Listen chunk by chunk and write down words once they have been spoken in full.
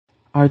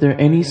Are there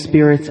any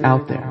spirits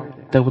out there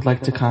that would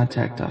like to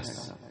contact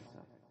us?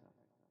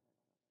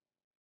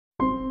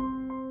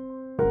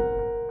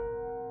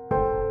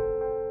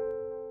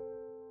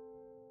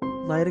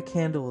 Light a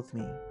candle with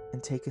me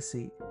and take a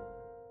seat.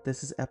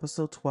 This is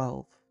episode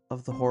 12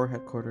 of the Horror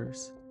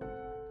Headquarters.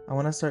 I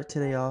want to start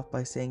today off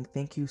by saying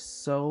thank you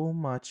so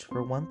much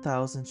for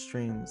 1,000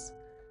 streams.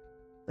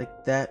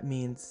 That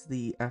means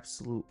the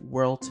absolute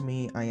world to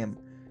me. I am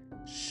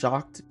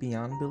shocked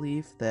beyond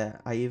belief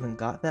that I even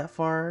got that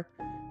far.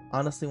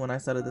 Honestly, when I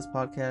started this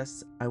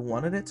podcast, I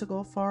wanted it to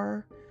go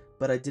far,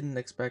 but I didn't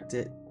expect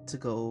it to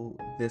go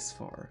this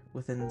far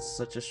within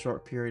such a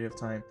short period of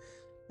time.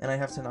 And I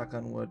have to knock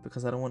on wood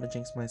because I don't want to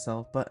jinx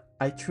myself, but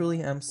I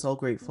truly am so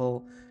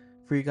grateful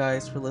for you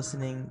guys for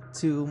listening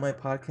to my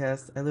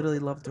podcast. I literally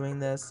love doing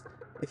this.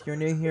 If you're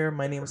new here,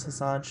 my name is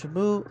Hassan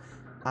Shamu.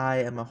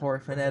 I am a horror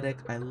fanatic.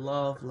 I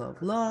love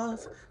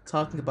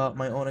talking about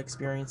my own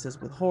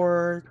experiences with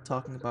horror,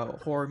 talking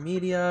about horror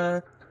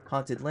media,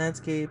 haunted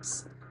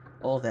landscapes,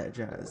 all that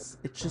jazz.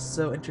 It's just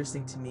so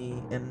interesting to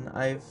me, and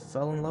I've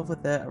fell in love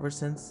with that ever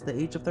since the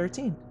age of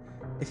 13.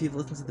 If you've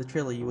listened to the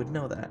trailer, you would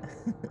know that.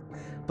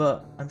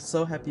 But I'm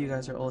so happy you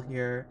guys are all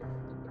here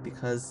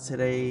because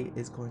today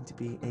is going to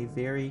be a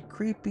very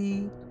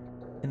creepy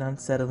and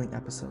unsettling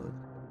episode.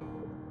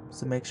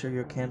 So make sure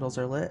your candles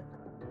are lit,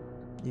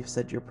 you've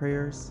said your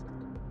prayers.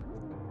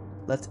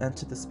 Let's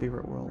enter the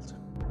spirit world.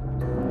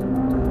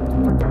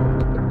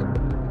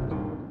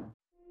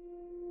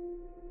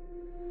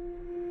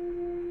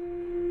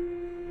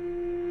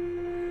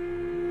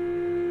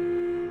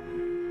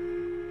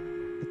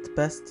 It's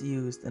best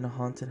used in a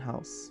haunted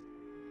house,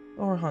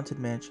 or a haunted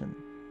mansion,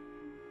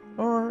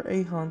 or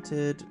a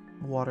haunted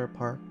water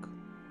park,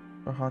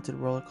 or haunted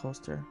roller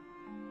coaster.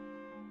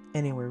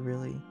 Anywhere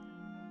really,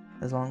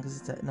 as long as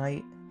it's at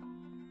night,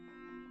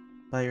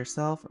 by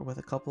yourself or with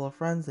a couple of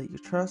friends that you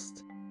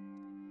trust,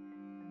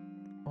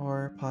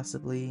 or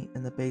possibly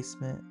in the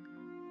basement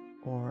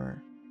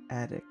or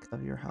attic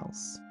of your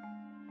house.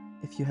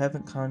 If you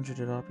haven't conjured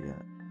it up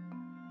yet,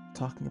 I'm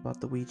talking about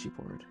the Ouija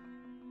board,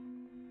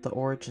 the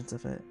origins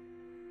of it,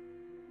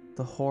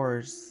 the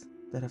horrors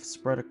that have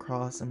spread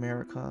across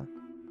America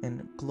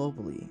and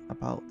globally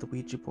about the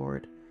Ouija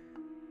board,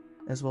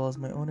 as well as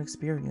my own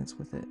experience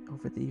with it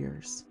over the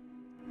years.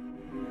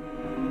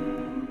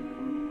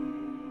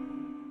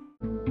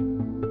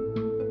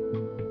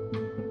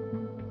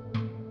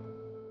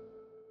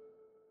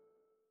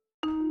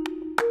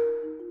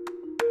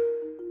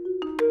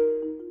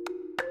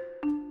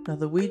 Now,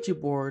 the Ouija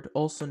board,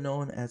 also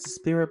known as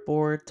spirit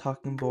board,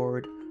 talking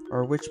board,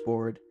 or witch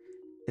board,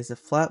 is a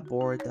flat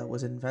board that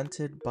was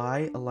invented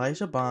by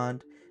Elijah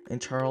Bond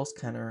and Charles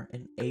Kenner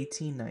in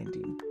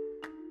 1890.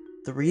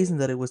 The reason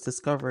that it was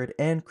discovered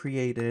and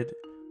created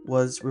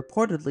was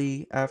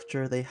reportedly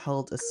after they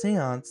held a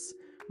seance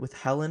with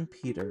Helen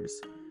Peters,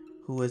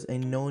 who was a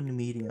known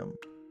medium,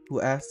 who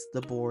asked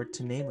the board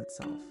to name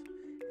itself.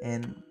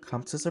 And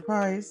come to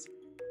surprise,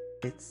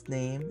 its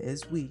name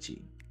is Ouija.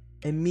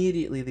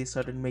 Immediately they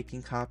started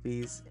making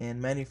copies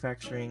and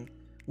manufacturing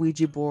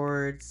Ouija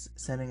boards,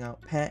 sending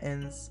out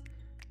patents,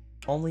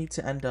 only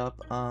to end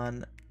up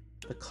on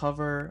the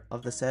cover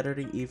of the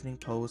Saturday Evening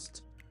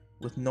Post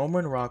with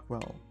Norman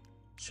Rockwell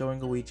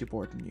showing a Ouija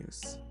board in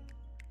use.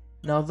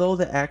 Now, though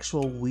the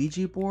actual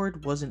Ouija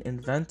board wasn't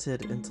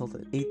invented until the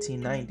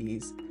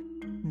 1890s,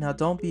 now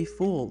don't be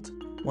fooled.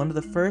 One of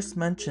the first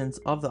mentions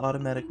of the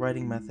automatic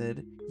writing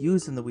method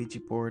used in the Ouija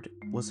board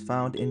was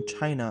found in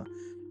China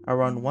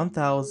around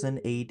 1000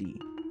 AD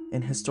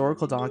in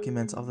historical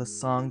documents of the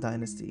Song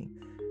dynasty.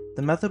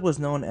 The method was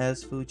known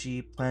as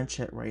Fuji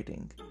planchette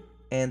writing,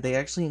 and they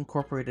actually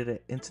incorporated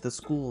it into the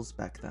schools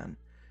back then.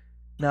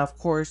 Now, of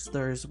course,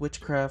 there's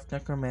witchcraft,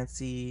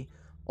 necromancy,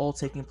 all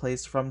taking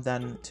place from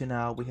then to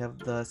now. We have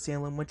the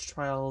Salem witch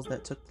trials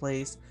that took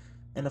place,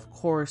 and of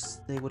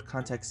course, they would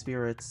contact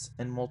spirits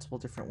in multiple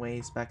different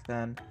ways back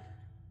then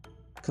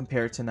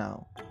compared to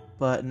now.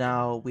 But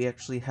now we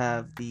actually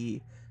have the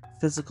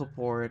physical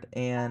board,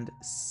 and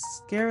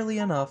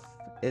scarily enough,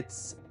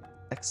 it's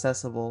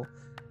accessible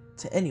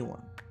to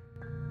anyone.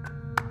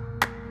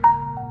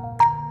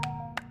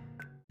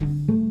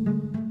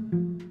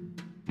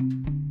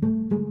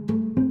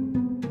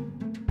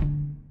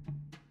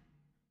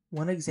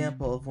 One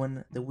example of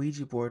when the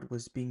Ouija board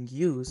was being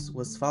used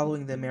was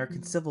following the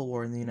American Civil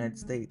War in the United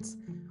States,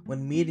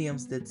 when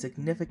mediums did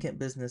significant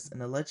business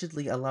in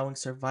allegedly allowing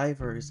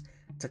survivors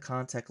to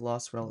contact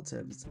lost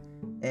relatives.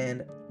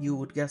 And you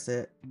would guess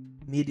it,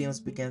 mediums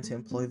began to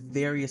employ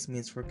various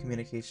means for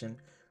communication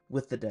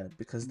with the dead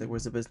because there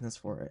was a business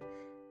for it.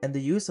 And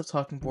the use of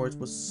talking boards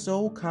was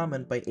so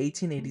common by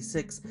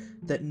 1886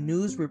 that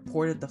news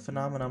reported the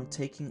phenomenon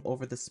taking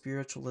over the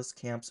spiritualist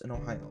camps in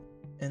Ohio.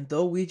 And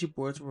though Ouija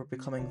boards were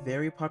becoming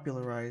very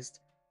popularized,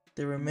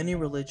 there were many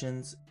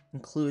religions,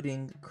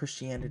 including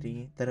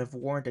Christianity, that have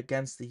warned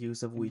against the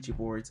use of Ouija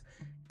boards,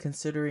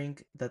 considering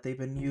that they've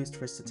been used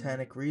for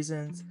satanic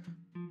reasons,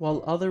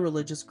 while other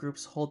religious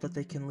groups hold that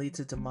they can lead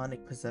to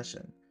demonic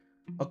possession.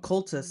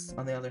 Occultists,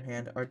 on the other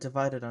hand, are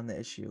divided on the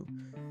issue,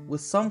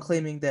 with some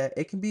claiming that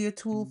it can be a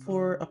tool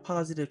for a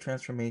positive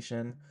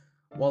transformation,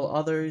 while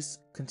others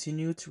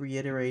continue to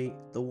reiterate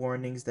the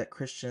warnings that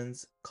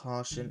Christians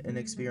caution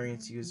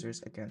inexperienced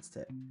users against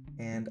it.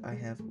 And I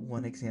have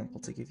one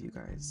example to give you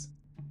guys.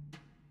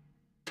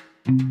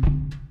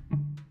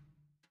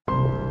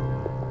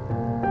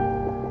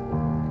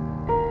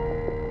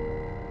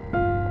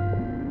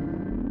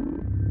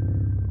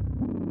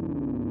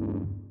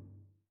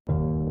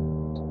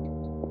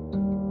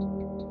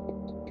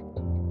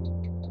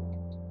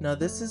 Now,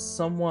 this is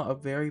somewhat a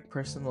very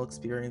personal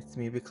experience to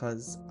me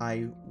because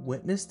I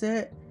witnessed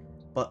it,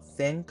 but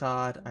thank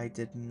God I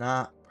did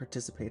not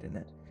participate in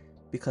it.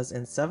 Because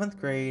in 7th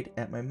grade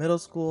at my middle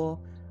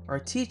school, our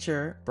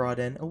teacher brought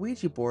in a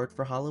Ouija board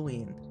for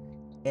Halloween.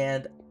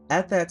 And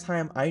at that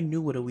time, I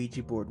knew what a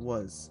Ouija board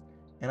was,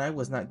 and I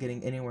was not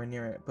getting anywhere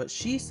near it. But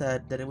she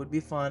said that it would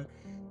be fun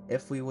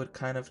if we would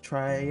kind of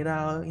try it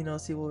out,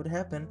 see what would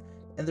happen.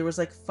 And there was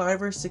like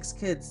 5 or 6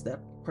 kids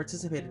that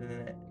participated in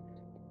it.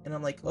 And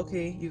I'm like,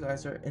 okay, you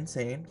guys are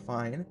insane,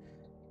 fine.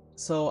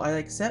 So I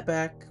like sat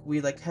back,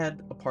 we like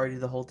had a party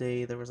the whole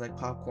day, there was like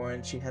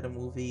popcorn, she had a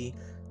movie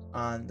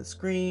on the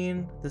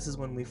screen. This is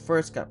when we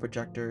first got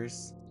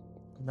projectors.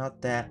 I'm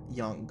not that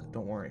young,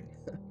 don't worry.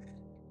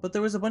 But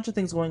there was a bunch of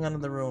things going on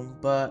in the room,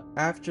 but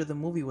after the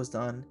movie was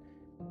done,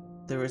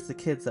 there was the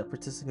kids that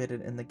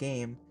participated in the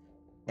game,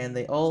 and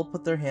they all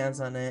put their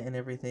hands on it and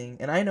everything.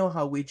 And I know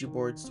how Ouija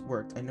boards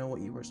worked. I know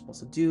what you were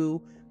supposed to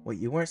do, what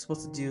you weren't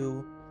supposed to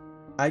do.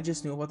 I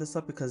just knew about this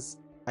stuff because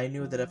I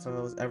knew that if I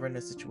was ever in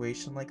a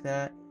situation like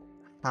that,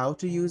 how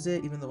to use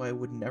it, even though I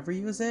would never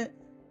use it.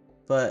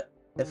 But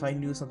if I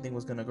knew something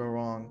was gonna go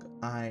wrong,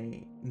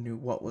 I knew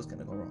what was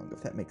gonna go wrong,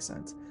 if that makes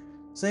sense.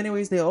 So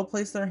anyways, they all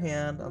placed their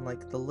hand on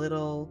like the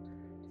little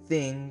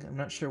thing. I'm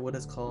not sure what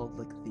it's called,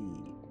 like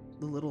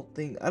the little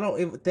thing. I don't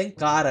even, thank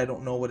God I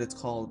don't know what it's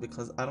called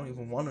because I don't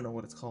even want to know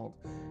what it's called.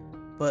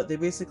 But they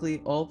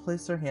basically all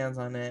placed their hands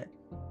on it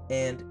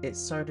and it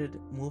started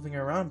moving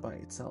around by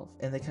itself.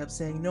 And they kept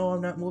saying, no,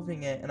 I'm not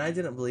moving it. And I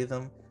didn't believe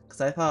them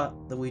because I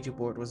thought the Ouija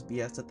board was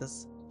BS at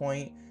this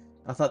point.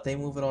 I thought they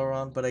move it all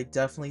around, but I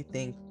definitely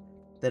think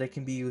that it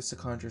can be used to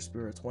conjure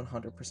spirits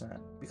 100%.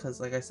 Because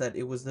like I said,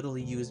 it was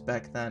literally used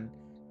back then.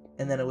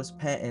 And then it was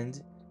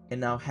patented,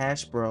 and now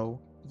Hasbro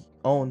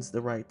owns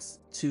the rights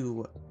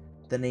to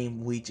the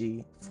name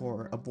Ouija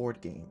for a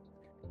board game.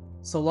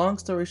 So long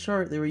story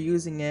short, they were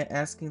using it,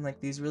 asking like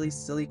these really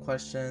silly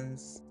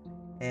questions,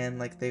 and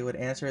like they would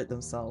answer it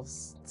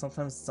themselves.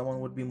 Sometimes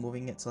someone would be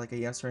moving it to like a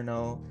yes or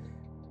no.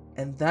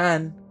 And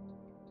then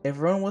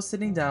everyone was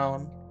sitting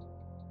down.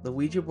 The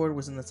Ouija board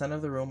was in the center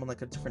of the room on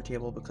like a different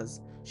table because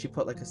she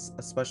put like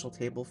a special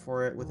table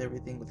for it with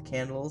everything with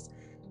candles.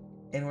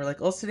 And we're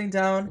like all sitting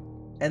down,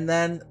 and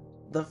then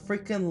the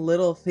freaking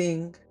little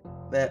thing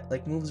that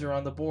like moves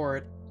around the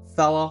board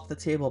fell off the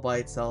table by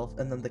itself,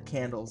 and then the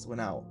candles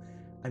went out.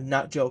 I'm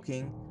not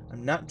joking.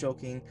 I'm not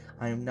joking.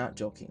 I am not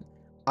joking.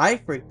 I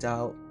freaked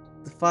out.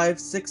 The 5,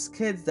 6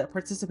 kids that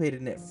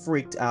participated in it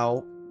freaked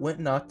out,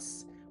 went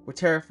nuts, were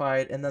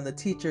terrified, and then the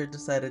teacher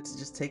decided to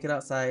just take it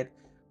outside,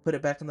 put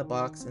it back in the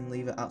box, and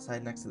leave it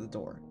outside next to the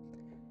door.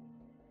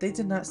 They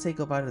did not say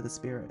goodbye to the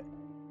spirit,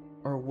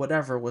 or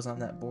whatever was on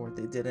that board.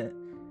 They didn't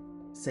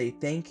say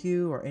thank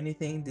you or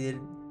anything. They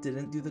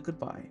didn't do the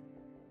goodbye.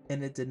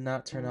 And it did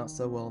not turn out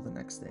so well the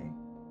next day.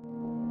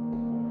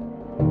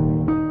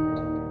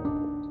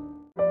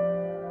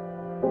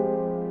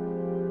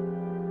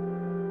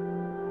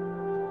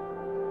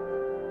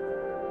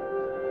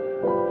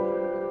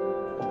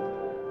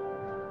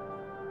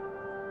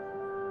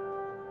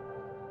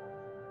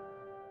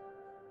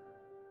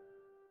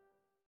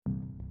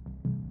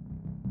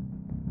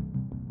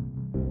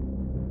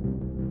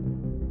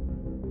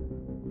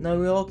 Now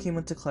we all came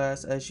into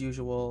class as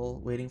usual,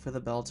 waiting for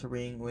the bell to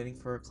ring, waiting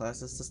for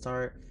classes to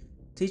start.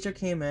 Teacher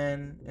came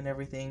in and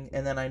everything,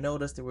 and then I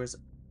noticed there was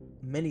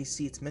many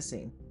seats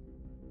missing.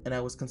 And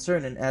I was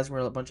concerned, and as were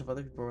a bunch of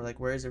other people were like,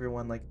 where is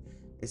everyone? Like,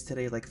 is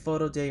today like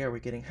photo day? Are we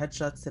getting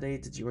headshots today?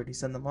 Did you already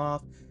send them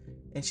off?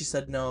 And she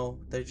said, no,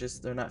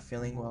 they're not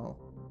feeling well.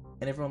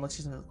 And everyone looked,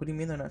 she's like, what do you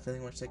mean they're not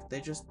feeling well? She's like,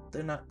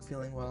 they're not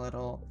feeling well at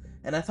all.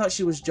 And I thought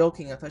she was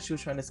joking. I thought she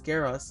was trying to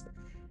scare us.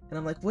 And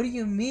I'm like, what do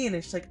you mean?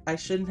 And she's like, I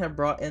shouldn't have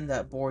brought in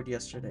that board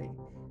yesterday.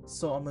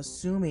 So I'm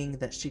assuming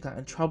that she got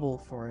in trouble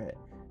for it,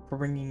 for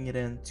bringing it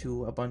in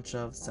to a bunch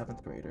of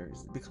 7th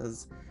graders.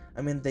 Because,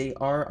 I mean, they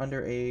are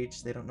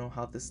underage. They don't know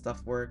how this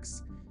stuff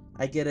works.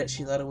 I get it.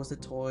 She thought it was a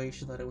toy.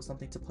 She thought it was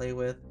something to play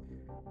with.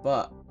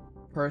 But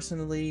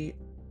personally,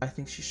 I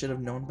think she should have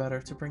known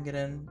better to bring it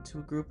in to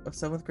a group of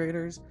 7th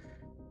graders.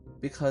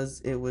 Because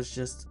it was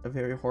just a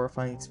very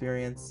horrifying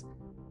experience.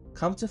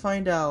 Come to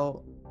find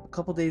out, a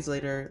couple days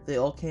later, they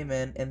all came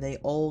in and they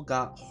all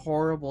got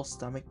horrible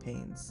stomach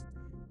pains.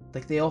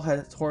 Like, they all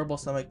had horrible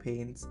stomach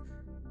pains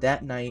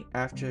that night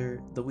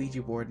after the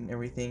Ouija board and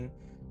everything.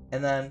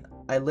 And then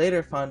I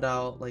later found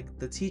out, like,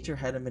 the teacher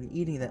hadn't been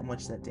eating that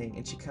much that day,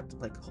 and she kept,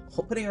 like,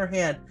 putting her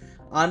hand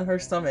on her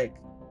stomach.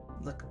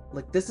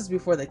 Like this is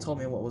before they told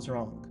me what was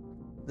wrong.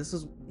 this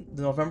was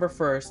November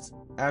 1st,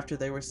 after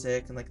they were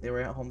sick and like they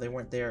were at home, they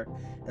weren't there.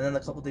 And then a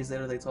couple days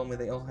later, they told me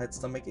they all had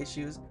stomach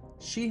issues.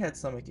 She had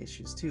stomach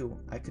issues too.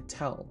 I could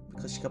tell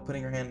because she kept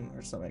putting her hand in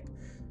her stomach.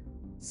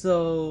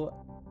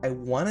 So I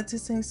wanted to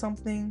say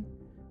something,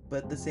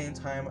 but at the same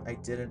time, I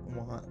didn't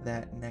want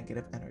that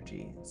negative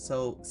energy.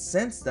 So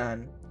since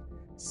then,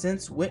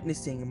 since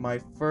witnessing my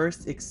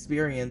first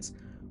experience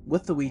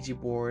with the Ouija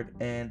board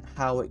and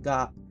how it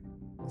got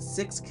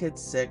 6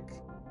 kids sick,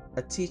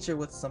 a teacher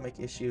with stomach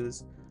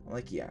issues, I'm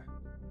like, yeah,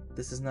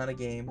 this is not a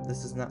game.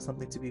 This is not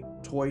something to be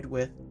toyed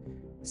with,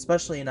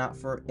 especially not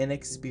for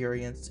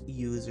inexperienced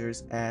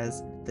users,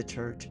 as the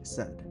church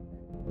said.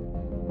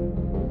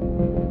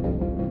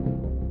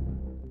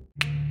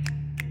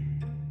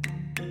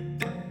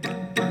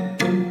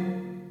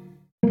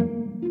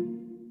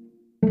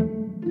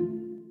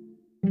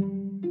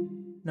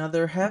 Now,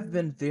 there have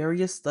been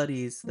various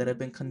studies that have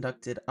been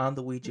conducted on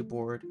the Ouija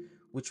board,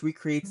 which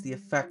recreates the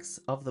effects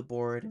of the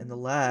board in the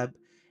lab,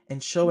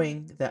 and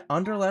showing that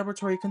under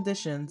laboratory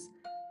conditions,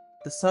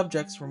 the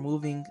subjects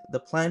removing the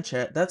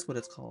planchette, that's what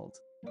it's called.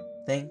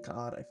 Thank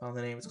God I found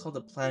the name. It's called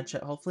the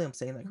planchette. Hopefully I'm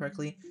saying that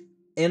correctly.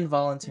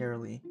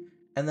 Involuntarily.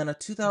 And then a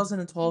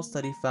 2012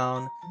 study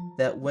found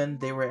that when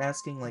they were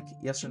asking like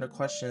yes or no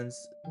questions,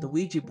 the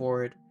Ouija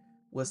board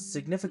was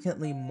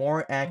significantly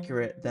more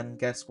accurate than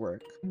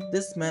guesswork.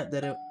 This meant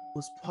that it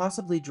was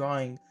possibly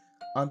drawing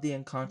on the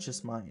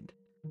unconscious mind.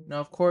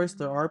 Now, of course,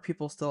 there are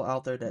people still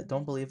out there that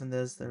don't believe in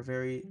this. They're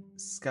very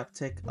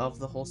skeptic of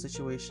the whole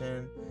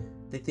situation.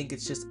 They think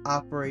it's just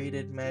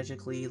operated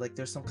magically, like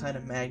there's some kind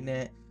of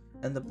magnet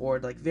and the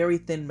board, like very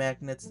thin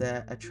magnets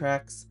that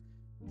attracts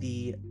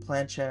the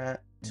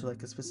planchette to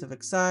like a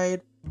specific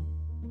side.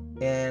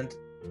 And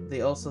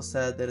they also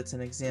said that it's an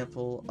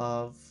example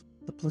of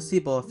the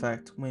placebo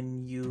effect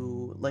when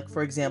you, like,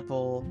 for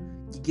example,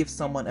 you give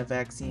someone a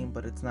vaccine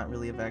but it's not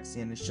really a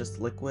vaccine, it's just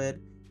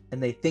liquid,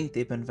 and they think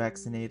they've been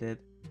vaccinated.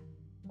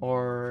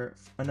 Or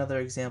another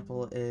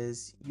example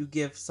is you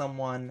give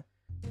someone,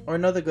 or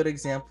another good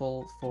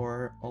example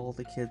for all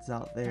the kids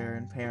out there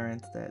and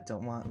parents that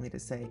don't want me to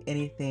say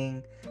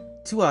anything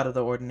too out of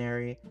the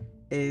ordinary,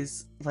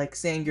 is like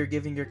saying you're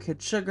giving your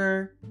kid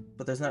sugar,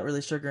 but there's not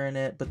really sugar in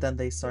it, but then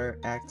they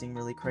start acting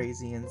really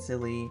crazy and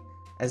silly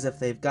as if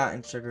they've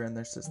gotten sugar in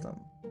their system.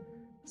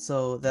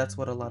 So that's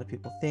what a lot of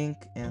people think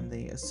and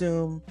they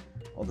assume,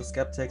 all the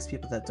skeptics,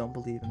 people that don't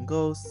believe in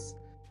ghosts.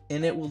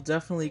 And it will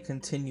definitely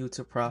continue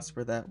to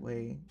prosper that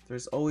way.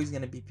 There's always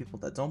going to be people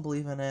that don't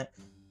believe in it,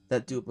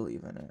 that do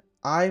believe in it.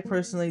 I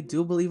personally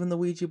do believe in the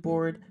Ouija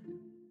board,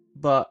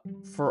 but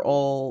for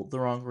all the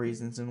wrong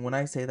reasons. And when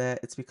I say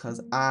that, it's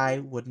because I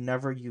would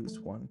never use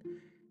one.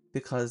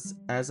 Because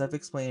as I've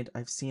explained,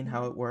 I've seen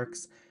how it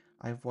works.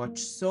 I've watched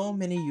so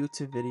many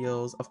YouTube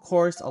videos. Of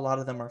course, a lot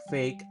of them are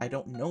fake. I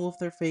don't know if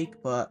they're fake,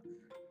 but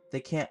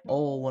they can't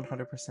all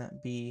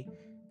 100% be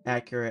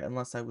accurate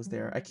unless I was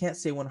there. I can't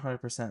say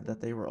 100%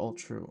 that they were all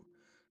true.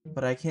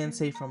 But I can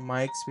say from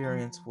my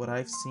experience, what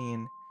I've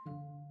seen,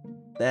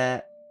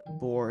 that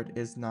board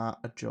is not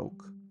a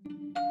joke.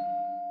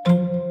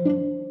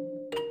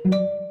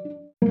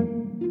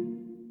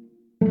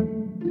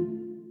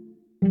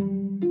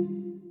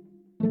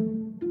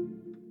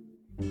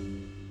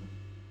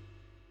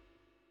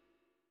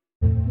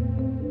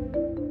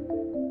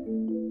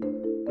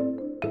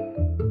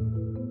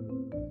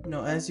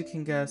 Now, as you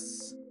can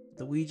guess,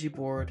 the Ouija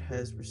board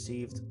has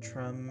received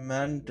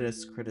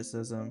tremendous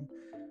criticism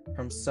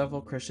from several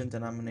Christian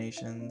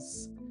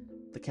denominations.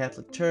 The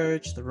Catholic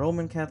Church, the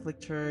Roman Catholic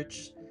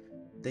Church,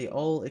 they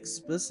all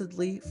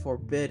explicitly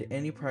forbid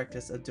any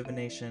practice of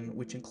divination,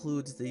 which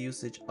includes the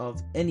usage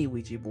of any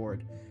Ouija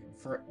board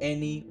for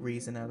any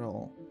reason at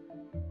all.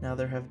 Now,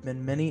 there have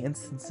been many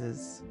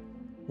instances,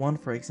 one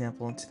for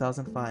example in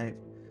 2005,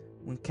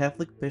 when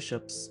Catholic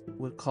bishops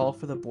would call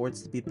for the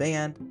boards to be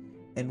banned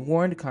and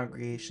warned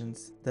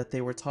congregations that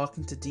they were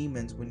talking to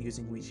demons when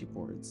using Ouija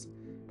boards,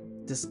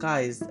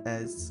 disguised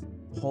as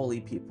holy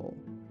people.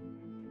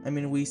 I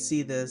mean, we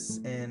see this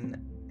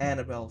in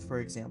Annabelle, for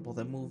example,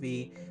 the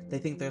movie. They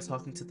think they're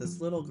talking to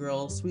this little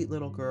girl, sweet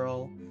little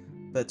girl,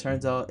 but it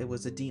turns out it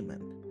was a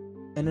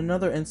demon. In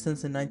another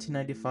instance in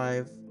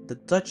 1995, the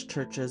Dutch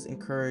churches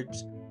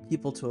encouraged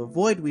people to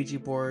avoid Ouija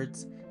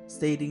boards,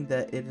 stating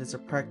that it is a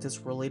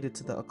practice related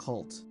to the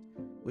occult,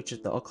 which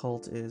the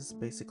occult is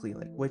basically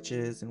like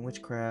witches and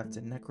witchcraft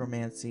and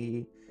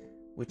necromancy,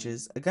 which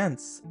is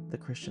against the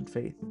Christian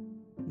faith.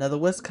 Now, the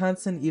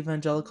Wisconsin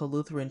Evangelical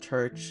Lutheran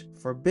Church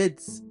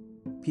forbids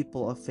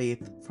people of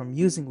faith from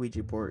using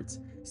Ouija boards,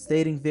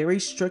 stating very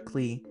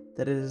strictly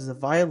that it is a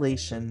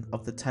violation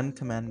of the Ten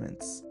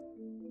Commandments.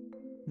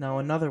 Now,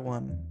 another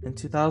one. In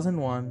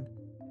 2001,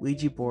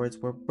 Ouija boards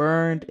were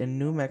burned in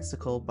New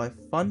Mexico by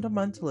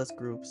fundamentalist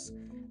groups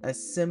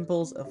as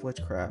symbols of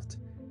witchcraft.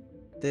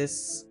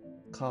 This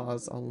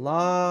caused a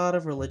lot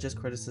of religious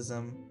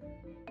criticism,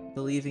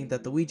 believing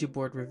that the Ouija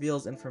board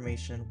reveals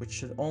information which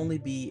should only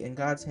be in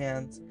God's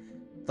hands,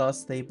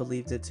 thus they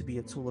believed it to be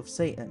a tool of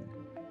Satan.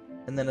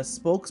 And then a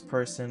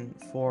spokesperson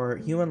for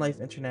Human Life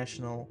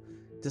International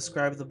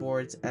described the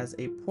boards as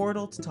a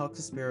portal to talk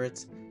to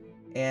spirits,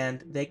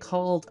 and they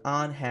called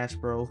on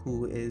Hasbro,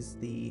 who is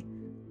the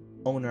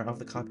owner of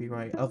the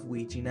copyright of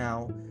Ouija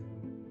now,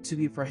 to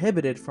be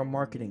prohibited from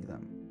marketing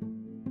them.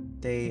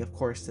 They, of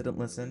course, didn't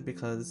listen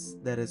because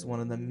that is one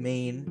of the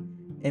main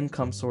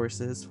income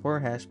sources for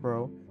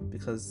Hasbro,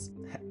 because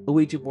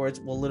Ouija boards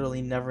will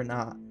literally never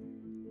not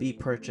be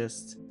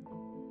purchased,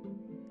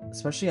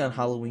 especially on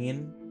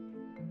Halloween,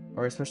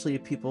 or especially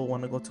if people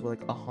want to go to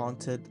like a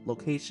haunted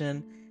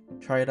location,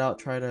 try it out,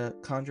 try to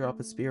conjure up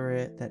a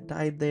spirit that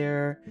died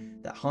there,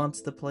 that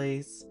haunts the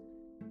place.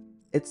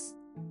 It's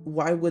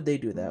Why would they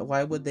do that?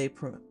 Why would they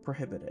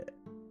prohibit it?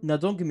 Now,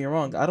 don't get me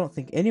wrong, I don't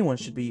think anyone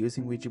should be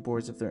using Ouija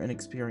boards if they're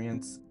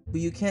inexperienced, but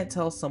you can't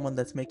tell someone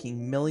that's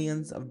making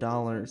millions of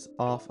dollars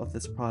off of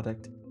this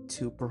product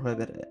to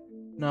prohibit it.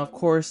 Now, of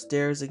course,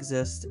 dares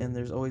exist, and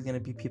there's always going to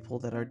be people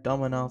that are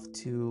dumb enough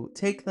to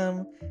take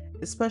them,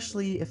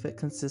 especially if it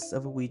consists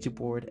of a Ouija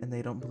board and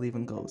they don't believe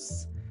in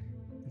ghosts.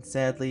 And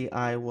sadly,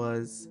 I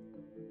was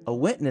a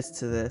witness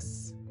to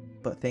this,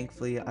 but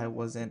thankfully I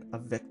wasn't a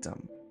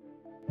victim.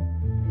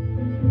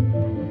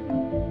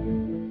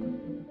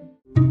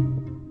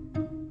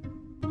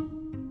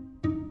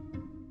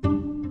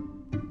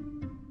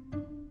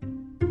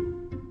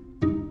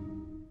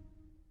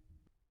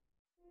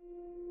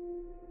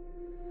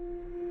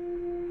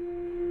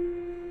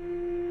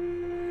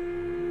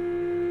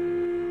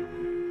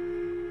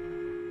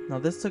 Now,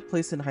 this took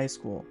place in high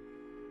school.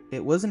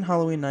 It wasn't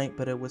Halloween night,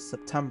 but it was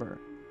September,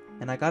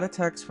 and I got a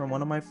text from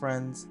one of my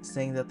friends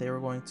saying that they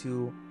were going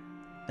to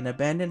an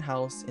abandoned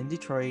house in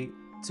Detroit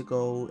to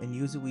go and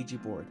use a Ouija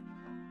board.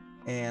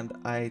 And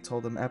I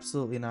told them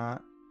absolutely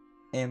not.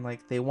 And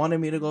like, they wanted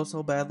me to go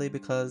so badly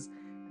because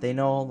they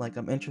know like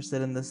I'm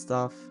interested in this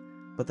stuff,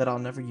 but that I'll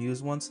never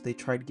use one, so they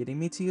tried getting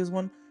me to use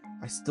one.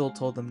 I still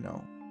told them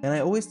no. And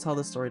I always tell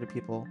this story to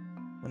people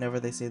whenever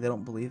they say they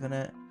don't believe in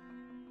it,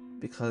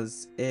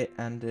 because it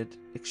ended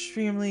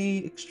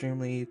extremely,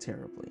 extremely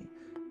terribly.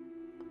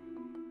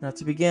 Now,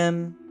 to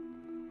begin,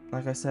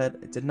 like I said,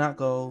 it did not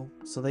go,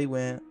 so they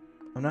went.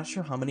 I'm not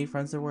sure how many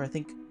friends there were, I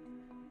think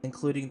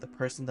including the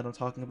person that I'm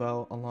talking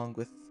about, along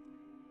with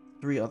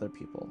 3 other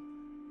people.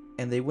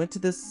 And they went to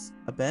this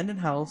abandoned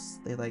house.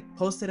 They like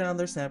posted it on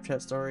their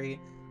Snapchat story.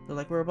 They're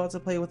like, we're about to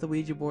play with the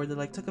Ouija board. They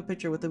like took a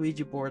picture with the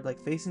Ouija board,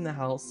 like facing the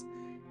house.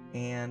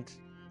 And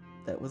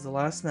that was the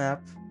last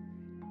snap.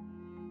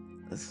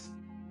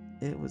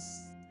 It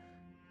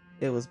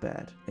was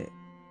bad.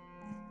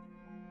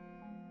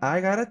 I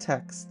got a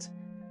text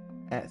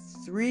at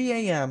 3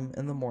 a.m.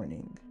 in the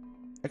morning.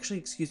 Actually,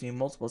 excuse me,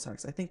 multiple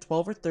texts. I think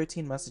 12 or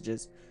 13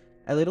 messages.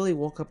 I literally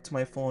woke up to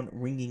my phone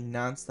ringing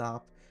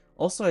nonstop.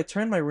 Also, I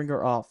turned my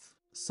ringer off,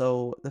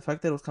 so the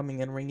fact that it was coming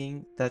in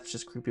ringing, that's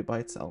just creepy by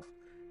itself.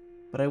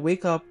 But I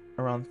wake up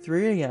around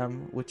 3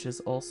 a.m., which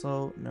is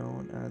also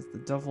known as the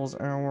Devil's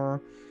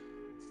Hour,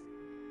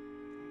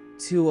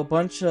 to a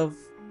bunch of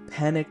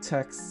panic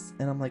texts,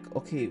 and I'm like,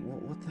 okay,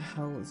 what the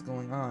hell is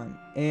going on?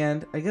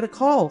 And I get a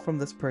call from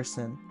this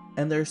person,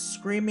 and they're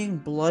screaming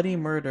bloody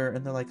murder,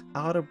 and they're like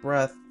out of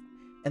breath,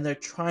 and they're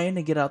trying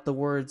to get out the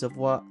words of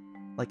what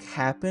like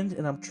happened,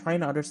 and I'm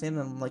trying to understand,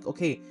 and I'm like,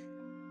 okay,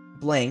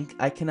 blank,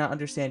 I cannot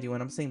understand you.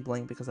 And I'm saying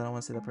blank because I don't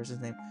want to say the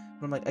person's name,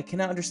 but I'm like, I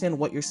cannot understand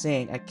what you're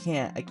saying. I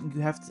can't.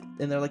 You have to.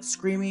 And they're like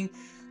screaming,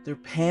 they're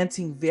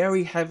panting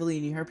very heavily,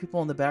 and you hear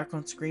people in the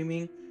background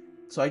screaming.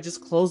 So I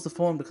just closed the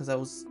phone because I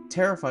was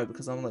terrified,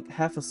 because I'm like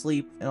half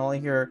asleep and all I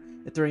hear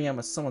at 3 a.m.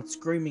 is someone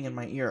screaming in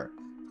my ear.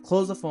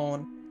 Close the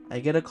phone. I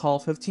get a call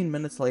 15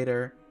 minutes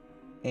later,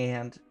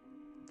 and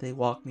they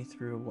walk me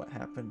through what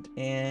happened.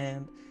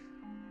 And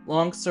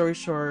long story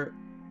short,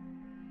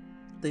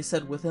 they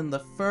said within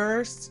the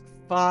first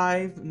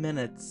 5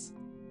 minutes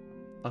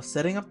of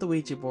setting up the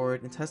Ouija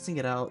board and testing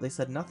it out, they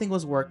said nothing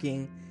was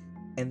working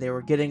and they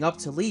were getting up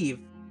to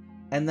leave.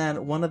 And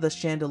then one of the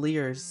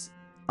chandeliers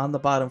on the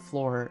bottom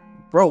floor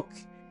broke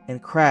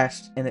and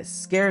crashed, and it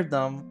scared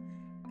them.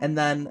 And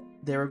then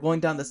they were going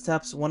down the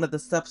steps. One of the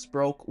steps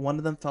broke. One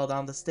of them fell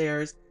down the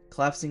stairs,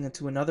 collapsing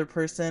into another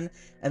person.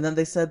 And then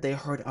they said they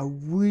heard a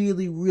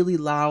really, really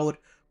loud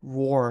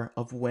roar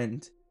of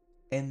wind.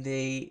 And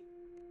they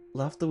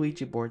left the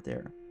Ouija board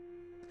there.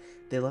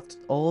 They left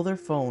all their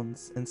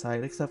phones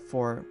inside except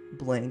for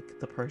blank,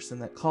 the person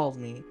that called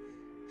me.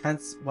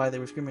 Hence why they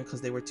were screaming,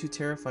 because they were too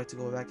terrified to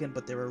go back in,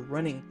 but they were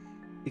running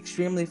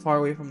extremely far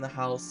away from the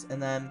house.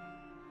 And then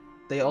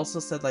they also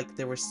said like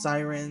there were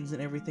sirens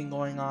and everything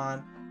going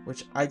on,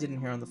 which I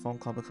didn't hear on the phone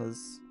call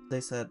because they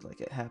said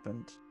like it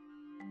happened.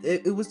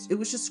 It was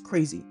just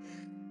crazy.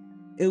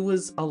 It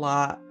was a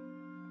lot.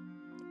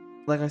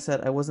 Like I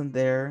said, I wasn't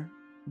there,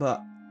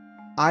 but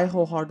I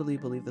wholeheartedly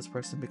believe this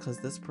person, because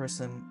this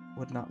person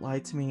would not lie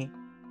to me.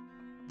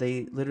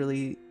 They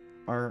literally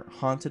are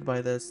haunted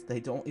by this.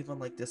 They don't even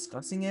like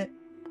discussing it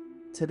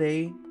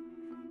today.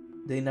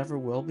 They never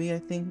will be, I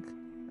think,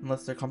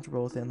 unless they're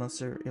comfortable with it, unless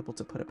they're able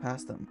to put it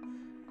past them.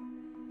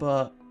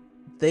 But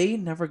they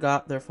never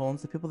got their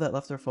phones, the people that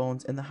left their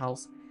phones in the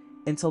house,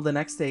 until the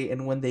next day.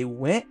 And when they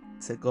went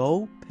to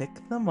go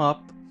pick them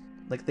up,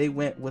 Like, they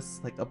went with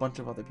like a bunch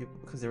of other people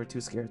because they were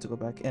too scared to go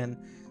back in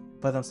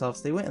by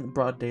themselves. They went in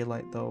broad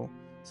daylight though,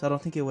 so I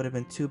don't think it would have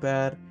been too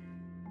bad.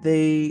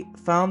 They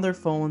found their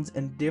phones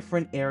in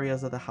different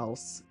areas of the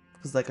house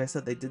because, like I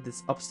said, they did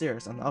this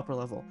upstairs on the upper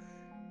level.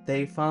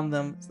 They found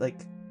them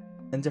like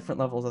in different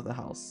levels of the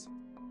house,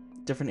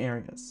 different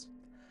areas.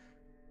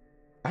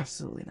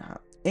 Absolutely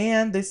not.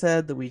 And they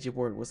said the Ouija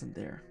board wasn't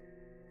there.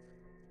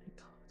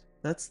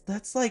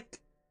 That's like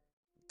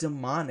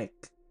demonic.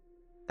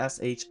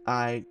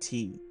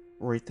 SHIT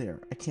right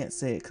there. I can't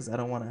say it because I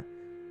don't want to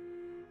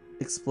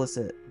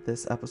explicit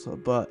this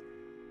episode, but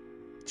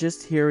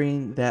just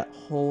hearing that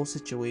whole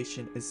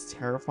situation is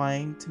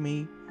terrifying to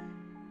me,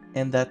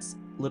 and that's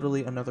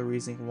literally another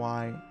reason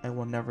why I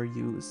will never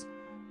use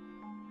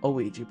a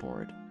Ouija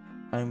board.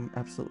 I'm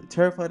absolutely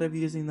terrified of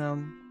using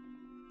them.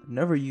 I've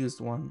never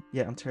used one,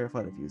 yet I'm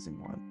terrified of using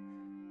one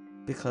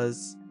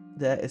because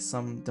that is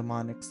some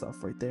demonic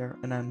stuff right there,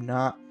 and I'm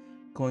not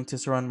going to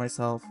surround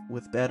myself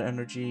with bad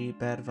energy,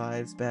 bad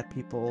vibes, bad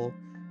people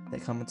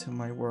that come into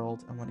my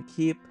world. I want to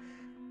keep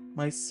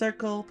my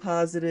circle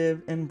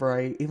positive and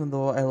bright, even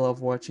though I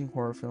love watching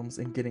horror films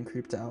and getting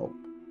creeped out.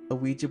 A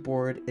Ouija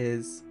board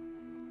is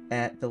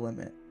at the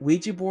limit.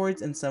 Ouija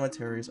boards and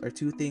cemeteries are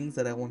two things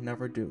that I will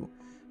never do,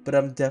 but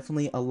I'm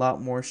definitely a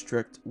lot more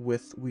strict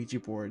with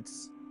Ouija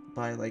boards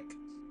by like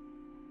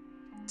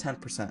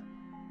 10%.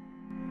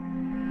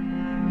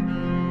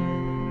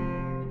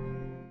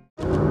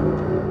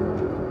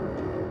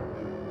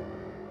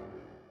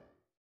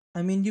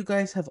 I mean, you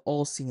guys have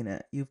all seen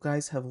it. You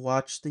guys have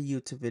watched the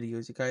YouTube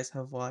videos. You guys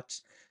have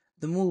watched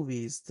the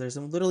movies. There's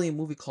literally a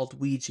movie called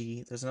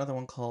Ouija. There's another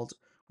one called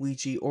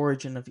Ouija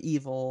Origin of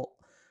Evil.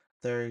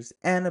 There's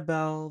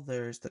Annabelle.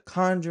 There's The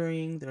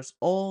Conjuring. There's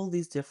all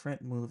these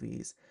different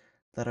movies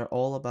that are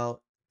all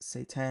about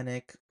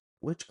satanic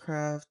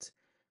witchcraft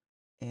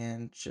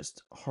and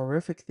just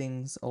horrific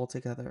things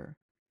altogether.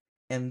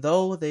 And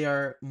though they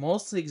are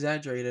mostly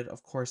exaggerated,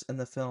 of course, in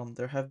the film,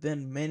 there have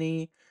been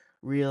many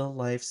real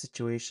life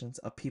situations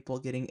of people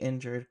getting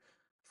injured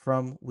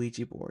from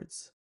Ouija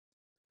boards.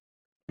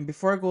 And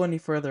before I go any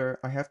further,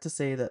 I have to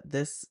say that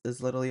this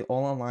is literally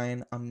all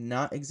online. I'm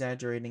not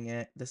exaggerating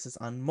it. This is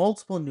on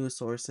multiple news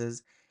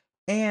sources,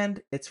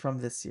 and it's from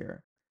this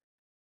year.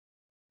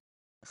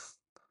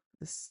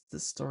 This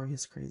story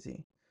is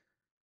crazy.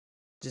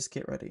 Just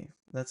get ready.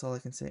 That's all I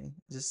can say.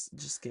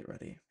 Just get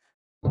ready.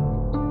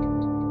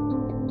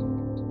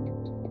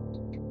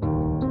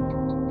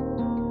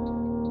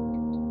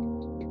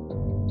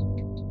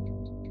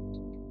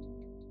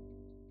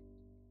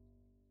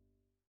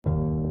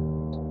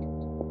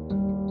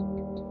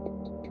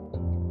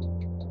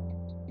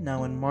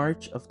 Now, in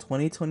March of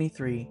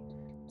 2023,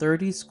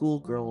 30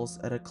 schoolgirls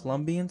at a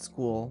Colombian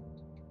school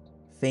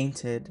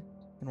fainted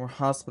and were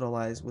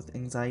hospitalized with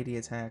anxiety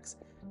attacks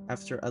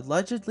after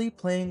allegedly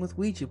playing with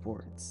Ouija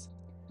boards.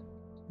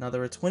 Now,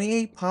 there were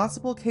 28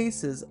 possible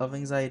cases of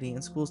anxiety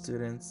in school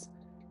students,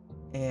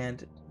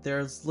 and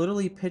there's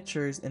literally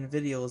pictures and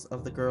videos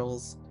of the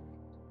girls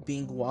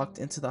being walked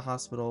into the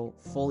hospital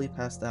fully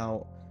passed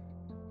out,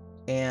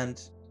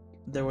 and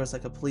there was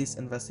like a police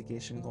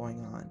investigation going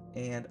on,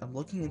 and I'm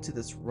looking into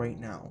this right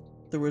now.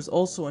 There was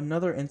also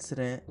another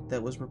incident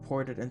that was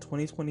reported in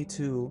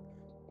 2022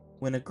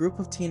 when a group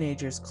of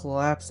teenagers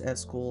collapsed at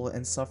school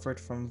and suffered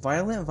from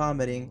violent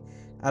vomiting,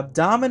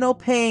 abdominal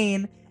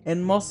pain,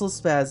 and muscle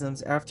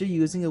spasms after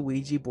using a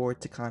Ouija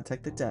board to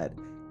contact the dead.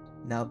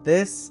 Now,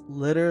 this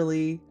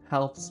literally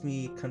helps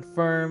me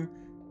confirm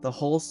the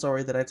whole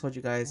story that I told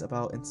you guys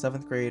about in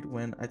 7th grade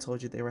when I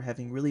told you they were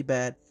having really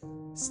bad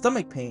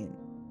stomach pain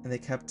and they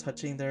kept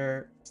touching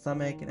their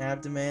stomach and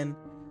abdomen.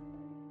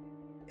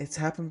 It's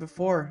happened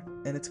before,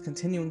 and it's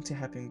continuing to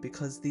happen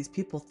because these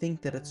people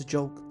think that it's a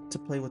joke to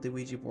play with the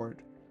Ouija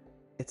board.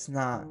 It's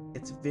not.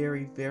 It's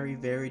very, very,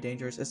 very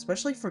dangerous,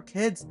 especially for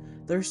kids.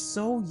 They're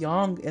so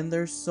young and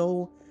they're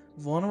so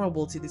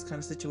vulnerable to these kind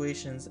of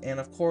situations.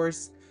 And of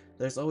course,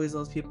 there's always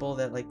those people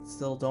that like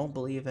still don't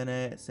believe in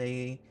it,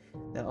 say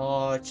that,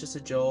 oh, it's just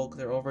a joke,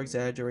 they're over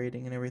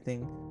exaggerating and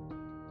everything.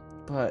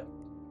 But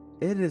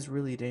it is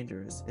really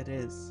dangerous. It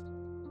is.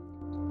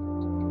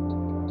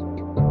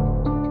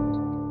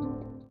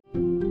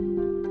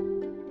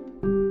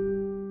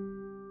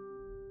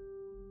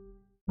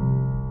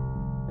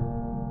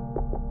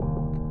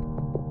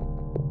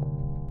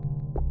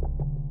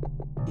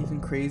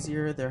 Even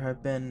crazier, there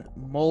have been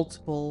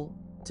multiple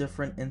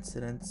different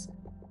incidents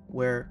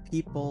where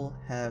people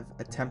have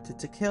attempted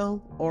to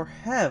kill or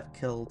have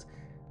killed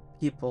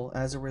people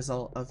as a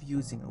result of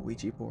using a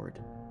Ouija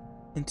board.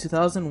 In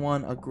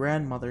 2001, a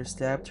grandmother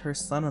stabbed her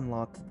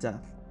son-in-law to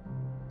death.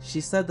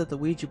 She said that the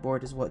Ouija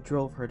board is what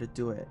drove her to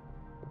do it.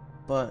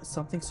 But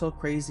something so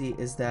crazy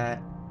is that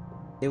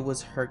it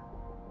was her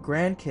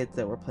grandkids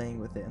that were playing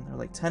with it, and they're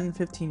like 10 and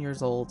 15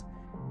 years old,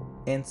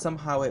 and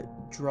somehow it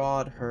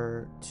drawed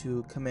her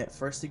to commit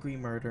first-degree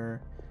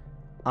murder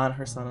on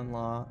her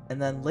son-in-law,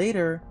 and then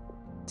later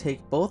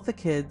take both the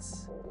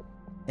kids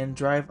and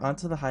drive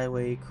onto the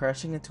highway,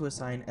 crashing into a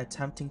sign,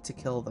 attempting to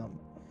kill them.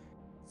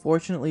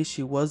 Fortunately,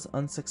 she was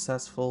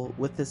unsuccessful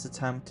with this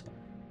attempt,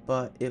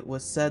 but it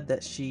was said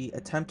that she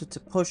attempted to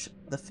push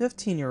the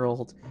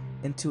 15-year-old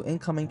into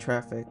incoming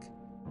traffic.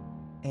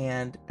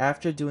 And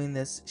after doing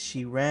this,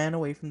 she ran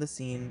away from the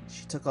scene.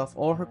 She took off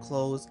all her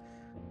clothes,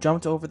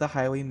 jumped over the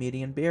highway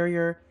median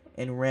barrier,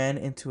 and ran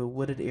into a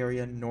wooded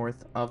area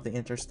north of the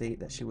interstate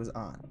that she was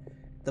on.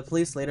 The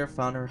police later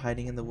found her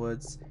hiding in the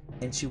woods,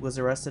 and she was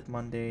arrested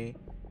Monday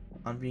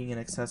on being an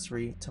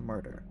accessory to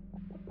murder.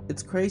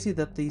 It's crazy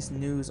that these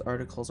news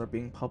articles are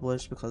being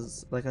published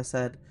because, like I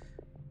said,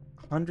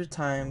 100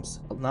 times,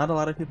 not a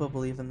lot of people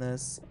believe in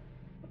this.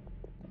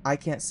 I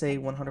can't say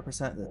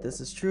 100% that this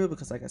is true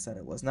because, like I said,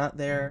 it was not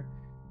there.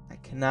 I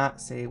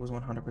cannot say it was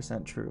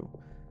 100% true.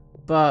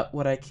 But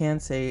what I can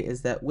say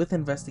is that with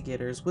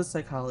investigators, with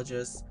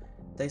psychologists,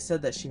 they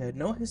said that she had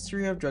no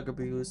history of drug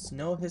abuse,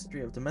 no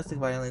history of domestic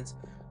violence,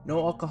 no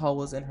alcohol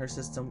was in her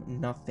system,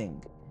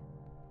 nothing.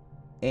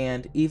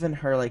 And even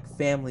her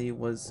family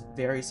was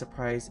very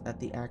surprised at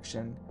the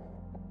action.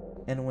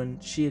 And when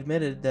she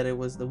admitted that it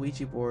was the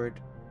Ouija board,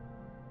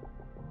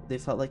 they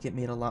felt like it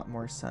made a lot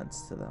more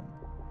sense to them.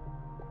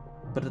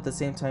 But at the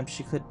same time,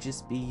 she could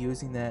just be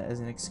using that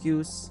as an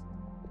excuse.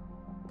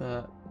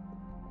 But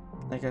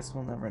I guess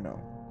we'll never know.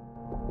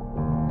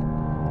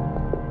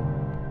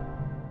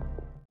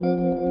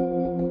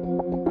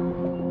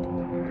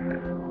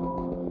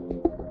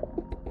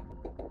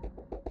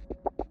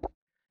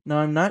 Now,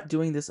 I'm not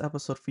doing this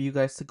episode for you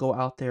guys to go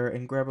out there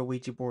and grab a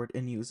Ouija board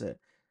and use it.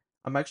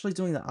 I'm actually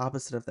doing the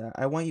opposite of that.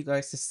 I want you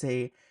guys to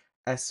stay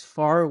as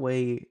far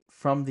away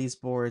from these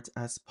boards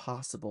as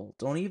possible.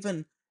 Don't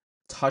even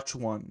touch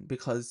one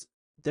because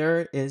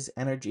there is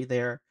energy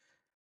there.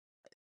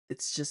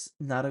 It's just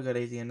not a good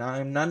idea. Now,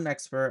 I'm not an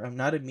expert, I'm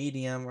not a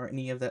medium or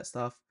any of that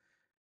stuff,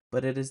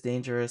 but it is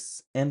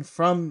dangerous. And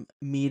from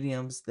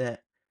mediums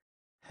that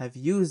have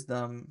used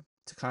them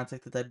to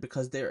contact the dead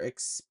because their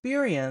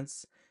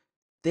experience,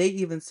 they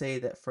even say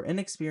that for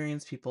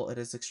inexperienced people, it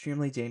is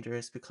extremely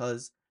dangerous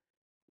because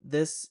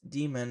this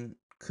demon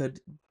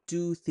could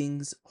do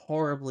things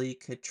horribly,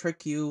 could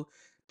trick you,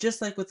 just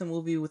like with the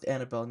movie with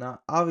Annabelle. Now,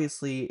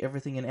 obviously,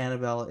 everything in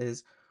Annabelle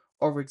is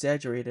over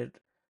exaggerated,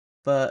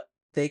 but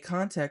they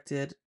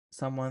contacted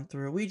someone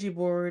through a Ouija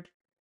board,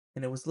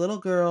 and it was a little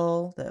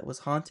girl that was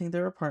haunting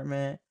their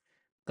apartment,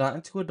 got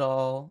into a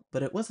doll,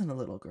 but it wasn't a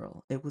little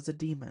girl, it was a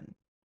demon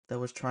that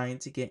was trying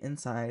to get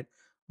inside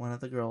one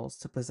of the girls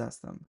to possess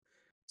them.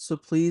 So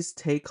please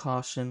take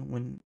caution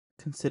when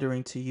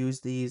considering to use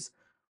these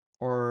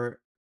or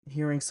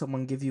hearing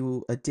someone give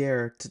you a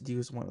dare to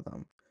use one of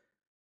them.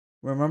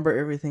 Remember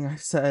everything I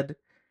said,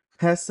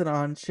 pass it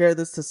on, share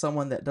this to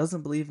someone that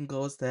doesn't believe in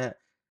ghosts, that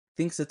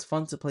thinks it's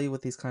fun to play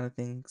with these kind of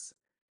things,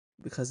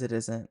 because it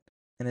isn't,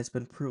 and it's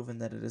been proven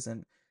that it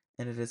isn't,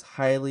 and it is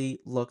highly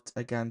looked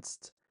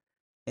against.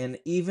 And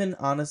even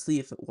honestly,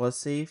 if it was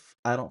safe,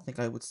 I don't think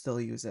I would still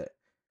use it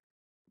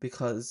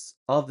because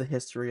of the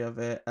history of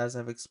it, as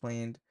I've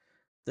explained.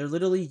 They're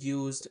literally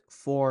used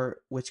for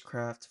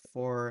witchcraft,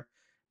 for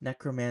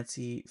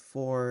necromancy,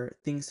 for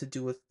things to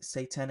do with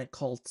satanic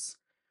cults.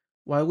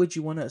 Why would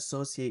you want to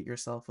associate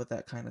yourself with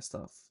that kind of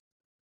stuff?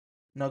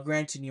 Now,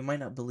 granted, you might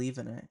not believe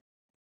in it,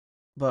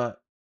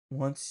 but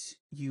once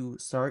you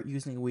start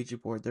using a Ouija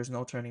board, there's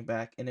no turning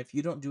back. And if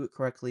you don't do it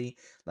correctly,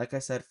 like I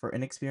said, for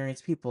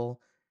inexperienced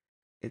people,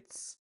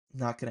 it's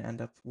not going to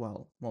end up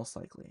well, most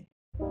likely.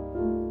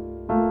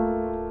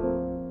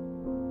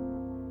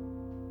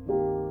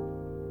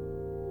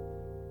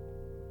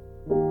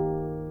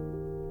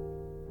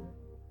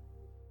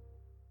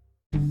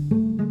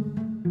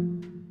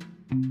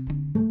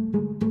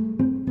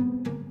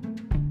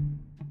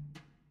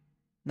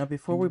 Now,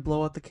 before we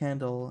blow out the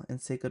candle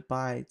and say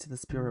goodbye to the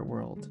spirit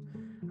world,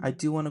 I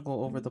do want to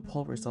go over the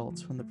poll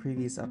results from the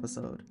previous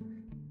episode.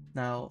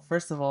 Now,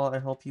 first of all, I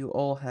hope you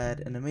all had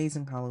an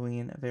amazing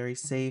Halloween, a very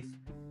safe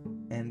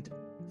and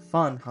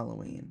fun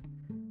Halloween.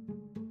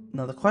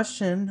 Now, the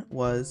question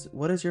was,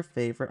 what is your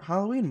favorite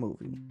Halloween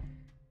movie?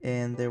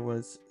 And there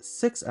was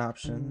 6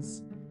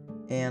 options,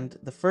 and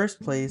the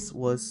first place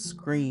was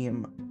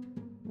Scream,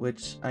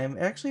 which I am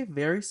actually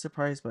very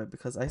surprised by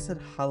because I said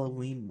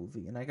Halloween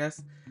movie, and I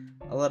guess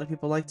a lot of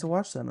people like to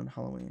watch that on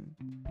Halloween.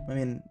 I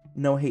mean,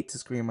 no hate to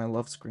Scream, I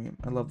love Scream.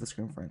 I love the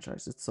Scream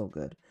franchise, it's so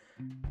good.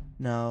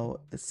 Now,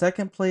 the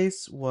second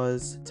place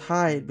was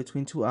tied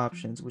between 2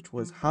 options, which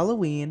was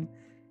Halloween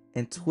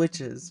and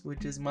Twitches,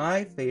 which is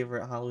my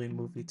favorite Halloween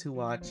movie to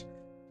watch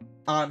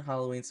on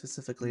Halloween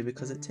specifically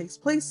because it takes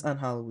place on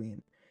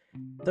Halloween.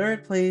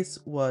 Third place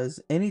was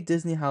any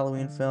Disney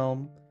Halloween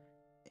film,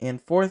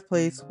 and fourth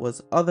place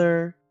was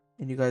other,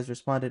 and you guys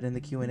responded in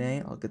the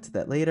Q&A. I'll get to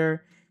that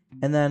later.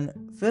 And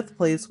then fifth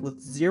place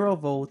with 0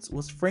 votes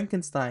was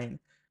Frankenstein.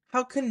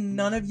 How can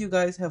none of you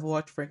guys have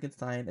watched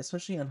Frankenstein,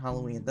 especially on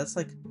Halloween? That's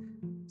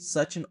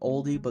such an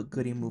oldie but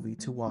goodie movie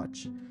to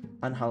watch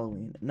on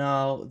Halloween.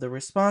 Now, the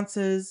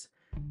responses,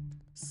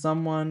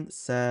 someone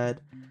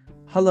said,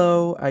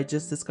 "Hello, I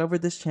just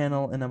discovered this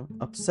channel and I'm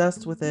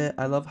obsessed with it.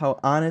 I love how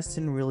honest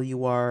and real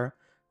you are.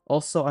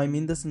 Also, I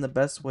mean this in the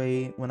best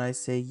way when I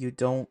say you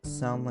don't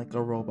sound like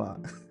a robot.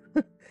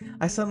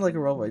 I sound like a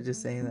robot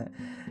just saying that.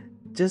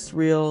 Just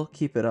real,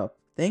 keep it up.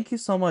 Thank you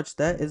so much.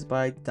 That is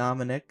by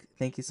Dominic.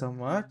 Thank you so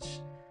much.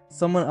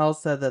 Someone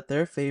else said that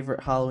their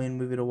favorite Halloween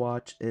movie to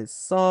watch is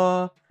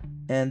Saw,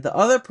 and the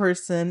other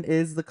person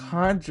is The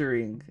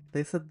Conjuring.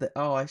 They said that,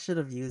 oh, I should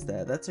have used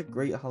that. That's a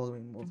great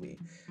Halloween movie.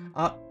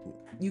 Uh,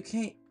 you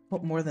can't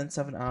put more than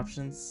 7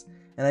 options,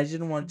 and I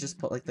didn't want to just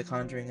put like The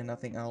Conjuring and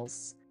nothing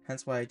else.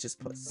 Hence why I just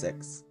put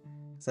 6.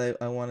 So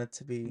I wanted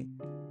to be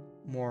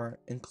more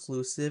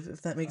inclusive,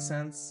 if that makes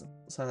sense.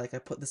 So like I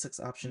put the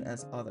 6th option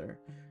as other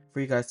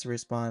for you guys to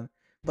respond.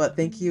 But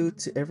thank you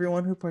to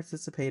everyone who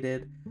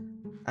participated.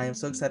 I am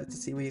so excited to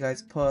see what you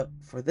guys put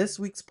for this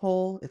week's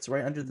poll. It's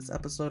right under this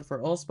episode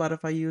for all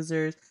Spotify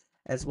users,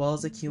 as well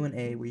as a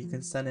Q&A where you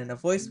can send in a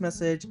voice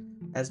message,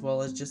 as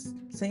well as just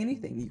say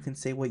anything. You can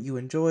say what you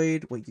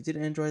enjoyed, what you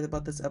didn't enjoy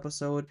about this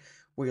episode,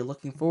 what you're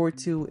looking forward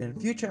to in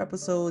future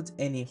episodes,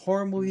 any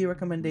horror movie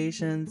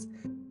recommendations,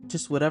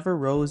 just whatever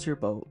rows your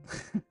boat.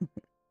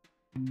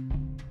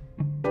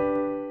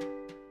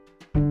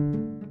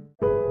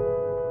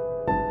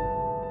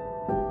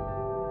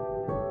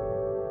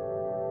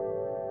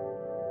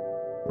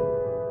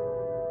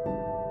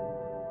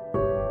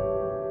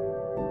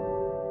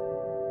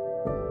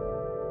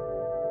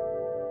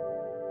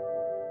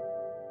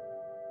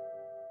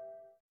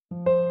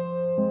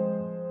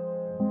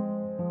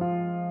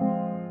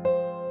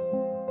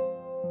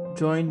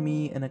 Join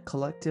me in a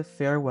collective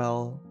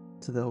farewell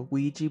to the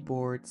Ouija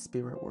Board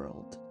spirit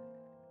world.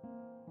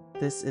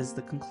 This is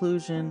the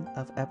conclusion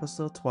of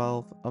episode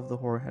 12 of the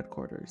Horror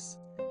Headquarters.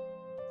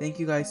 Thank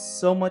you guys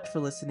so much for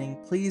listening.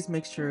 Please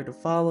make sure to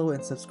follow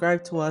and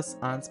subscribe to us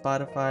on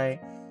Spotify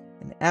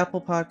and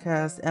Apple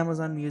Podcasts,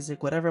 Amazon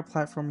Music, whatever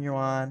platform you're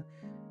on.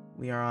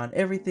 We are on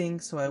everything,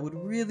 so I would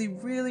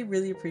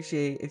really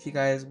appreciate if you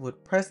guys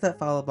would press that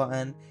follow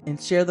button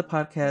and share the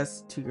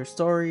podcast to your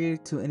story,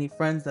 to any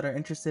friends that are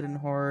interested in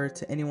horror,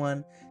 to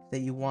anyone that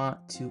you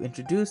want to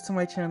introduce to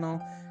my channel.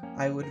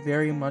 I would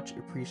very much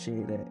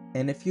appreciate it.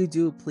 And if you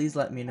do, please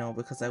let me know,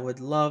 because I would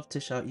love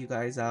to shout you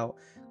guys out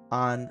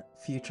on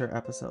future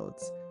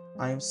episodes.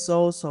 I am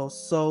so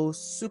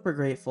super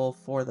grateful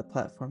for the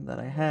platform that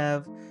I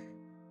have.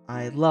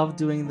 I love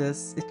doing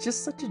this. It's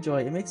just such a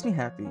joy. It makes me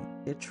happy.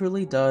 It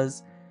truly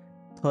does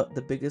put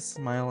the biggest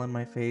smile on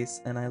my face,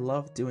 and I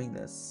love doing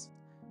this.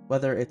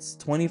 Whether it's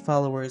 20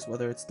 followers,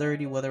 whether it's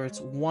 30, whether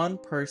it's one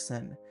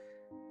person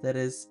that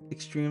is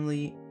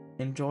extremely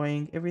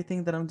enjoying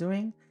everything that I'm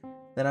doing,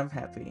 then I'm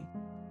happy.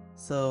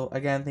 So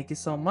again, thank you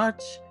so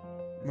much.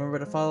 Remember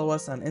to follow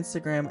us on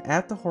Instagram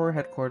at The Horror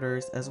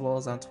Headquarters, as well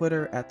as on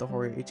Twitter at The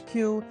Horror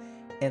HQ,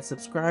 and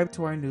subscribe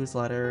to our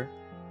newsletter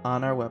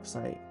on our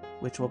website,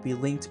 which will be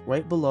linked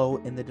right below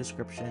in the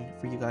description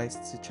for you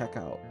guys to check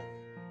out.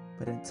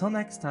 But until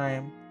next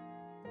time,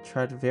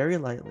 tread very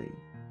lightly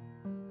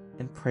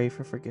and pray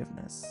for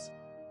forgiveness.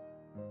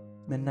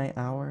 Midnight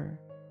hour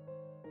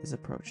is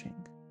approaching.